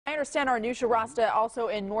I understand our Anoushah Rasta also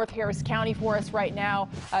in North Harris County for us right now.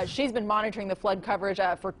 She's been monitoring the flood coverage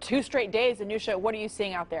for 2 straight days. Anoushah, what are you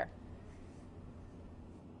seeing out there?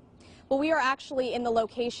 Well, we are actually in the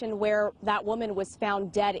location where that woman was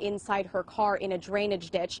found dead inside her car in a drainage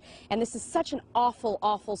ditch. And this is such an awful,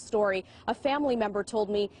 awful story. A family member told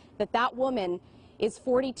me that that woman is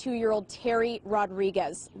 42-year-old Terry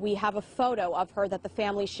Rodriguez. We have a photo of her that the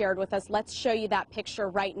family shared with us. Let's show you that picture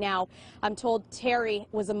right now. I'm told Terry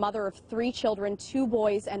was a mother of 3 children, 2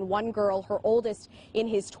 boys and 1 girl, her oldest in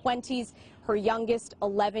his 20s, her youngest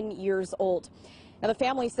 11 years old. Now, the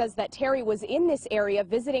family says that Terry was in this area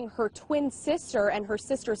visiting her twin sister and her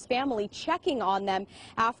sister's family, checking on them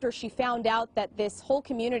after she found out that this whole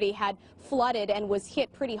community had flooded and was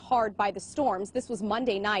hit pretty hard by the storms. This was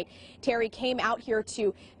Monday night. Terry came out here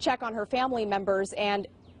to check on her family members, and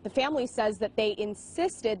the family says that they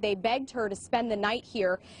insisted, they begged her to spend the night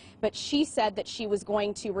here, but she said that she was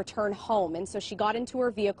going to return home. And so she got into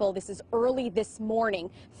her vehicle. This is early this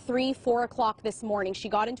morning, 3, 4 o'clock this morning. She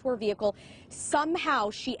got into her vehicle.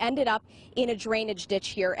 Somehow she ended up in a drainage ditch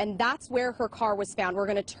here, and that's where her car was found. We're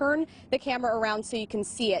going to turn the camera around so you can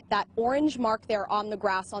see it. That orange mark there on the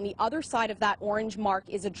grass. On the other side of that orange mark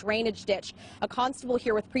is a drainage ditch. A constable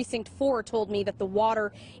here with Precinct 4 told me that the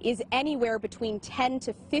water is anywhere between 10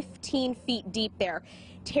 to 15 feet deep there.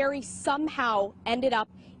 Terry somehow ended up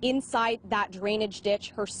inside that drainage ditch.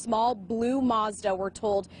 Her small blue Mazda, we're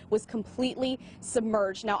told, was completely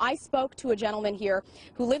submerged. Now, I spoke to a gentleman here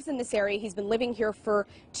who lives in this area. He's been living here for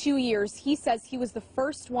 2 years. He says he was the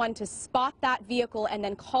first one to spot that vehicle and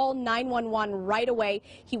then call 911 right away.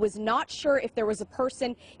 He was not sure if there was a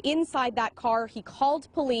person inside that car. He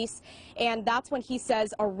called police, and that's when he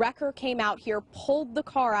says a wrecker came out here, pulled the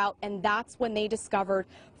car out, and that's when they discovered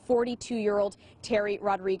 42-year-old Terry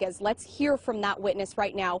Rodriguez. Let's hear from that witness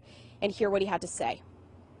right now and hear what he had to say.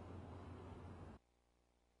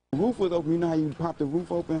 The roof was open. You know how you pop the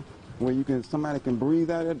roof open where somebody can breathe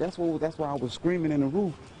out of it? That's why I was screaming in the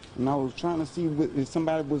roof, and I was trying to see if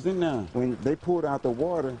somebody was in there. When they pulled out the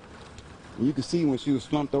water, you could see when she was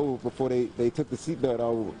slumped over before they took the seatbelt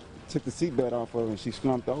off of her, and she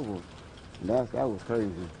slumped over. That was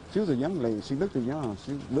crazy. She was a young lady. She looked young.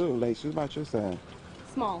 She was a little late. She was about your size.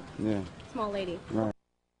 Small. Yeah. Small lady. Right.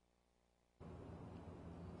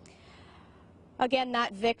 Again,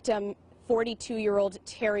 that victim, 42-year-old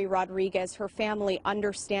Terry Rodriguez, her family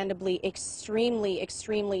understandably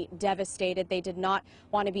extremely devastated. They did not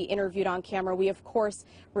want to be interviewed on camera. We, of course,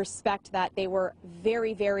 respect that. They were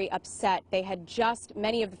very upset.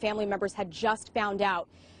 Many of the family members had just found out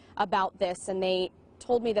about this, and they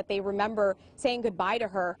told me that they remember saying goodbye to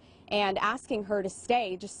her and asking her to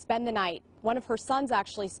stay, just spend the night. One of her sons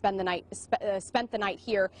actually spent the night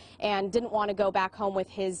here and didn't want to go back home with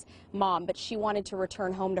his mom, but she wanted to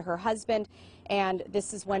return home to her husband, and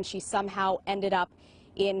this is when she somehow ended up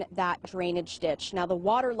in that drainage ditch. Now, the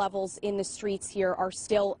water levels in the streets here are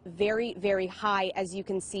still very high, as you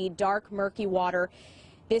can see, dark, murky water.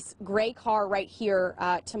 This gray car right here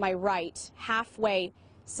to my right, halfway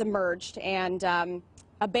submerged and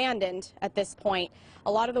abandoned at this point.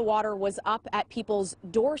 A lot of the water was up at people's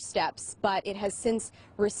doorsteps, but it has since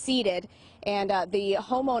receded. And the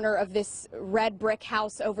homeowner of this red brick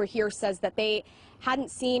house over here says that they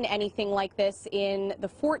hadn't seen anything like this in the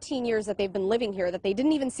 14 years that they've been living here, that they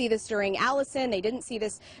didn't even see this during Allison, they didn't see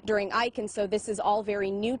this during Ike, and so this is all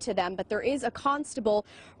very new to them. But there is a constable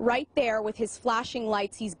right there with his flashing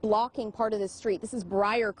lights. He's blocking part of the street. This is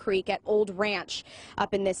Briar Creek at Old Ranch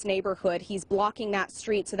up in this neighborhood. He's blocking that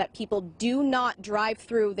street so that people do not drive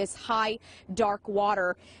through this high, dark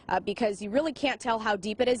water because you really can't tell how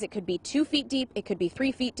deep it is. It could be 2 feet deep, it could be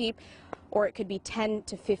 3 feet deep, or it could be 10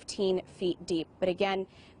 to 15 feet deep. But again,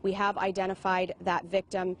 we have identified that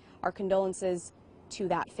victim. Our condolences to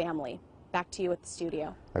that family. Back to you at the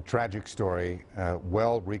studio. A tragic story,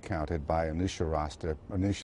 well recounted by Anoushah Rasta. Anoushah